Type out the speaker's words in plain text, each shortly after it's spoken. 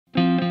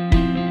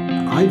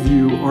I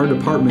view our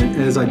department,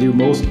 as I do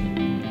most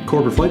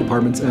corporate flight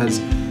departments,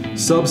 as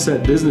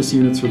subset business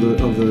units of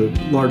the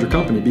larger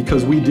company,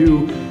 because we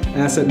do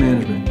asset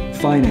management,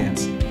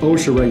 finance,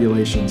 OSHA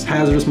regulations,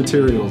 hazardous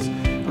materials,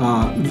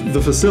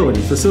 the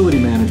facility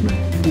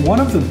management. One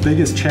of the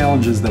biggest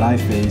challenges that I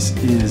face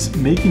is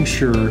making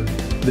sure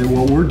that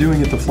what we're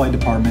doing at the flight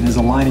department is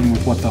aligning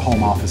with what the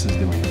home office is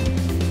doing.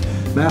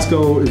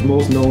 Masco is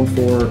most known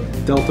for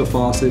Delta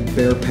faucet,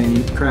 Behr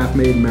paint,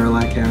 Craft-made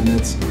Marillac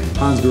cabinets,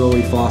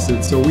 Hansgrohe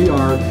faucets. So we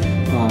are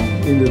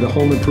into the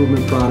home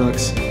improvement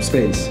products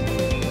space.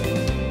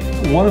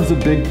 One of the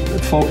big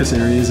focus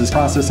areas is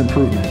process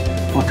improvement.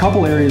 A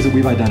couple areas that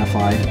we've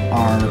identified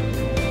are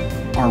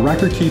our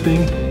record keeping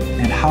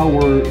and how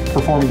we're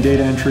performing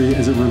data entry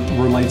as it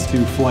relates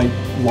to flight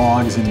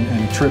logs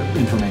and trip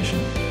information.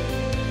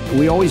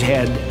 We always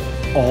had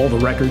all the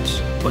records,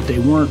 but they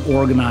weren't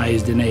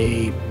organized in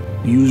a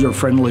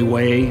user-friendly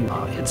way.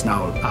 It's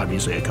now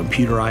obviously a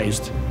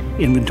computerized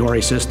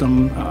inventory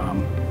system.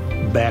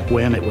 Back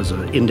when it was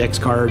index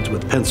cards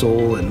with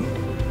pencil and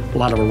a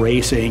lot of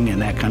erasing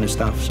and that kind of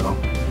stuff.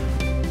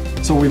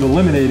 So we've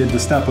eliminated the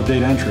step of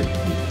data entry.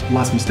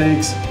 Less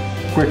mistakes,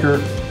 quicker,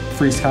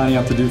 frees Connie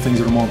up to do things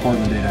that are more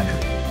important than data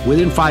entry.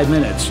 Within 5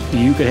 minutes,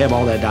 you could have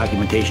all that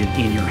documentation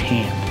in your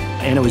hand.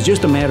 And it was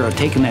just a matter of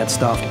taking that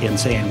stuff and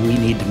saying, we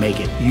need to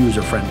make it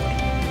user-friendly.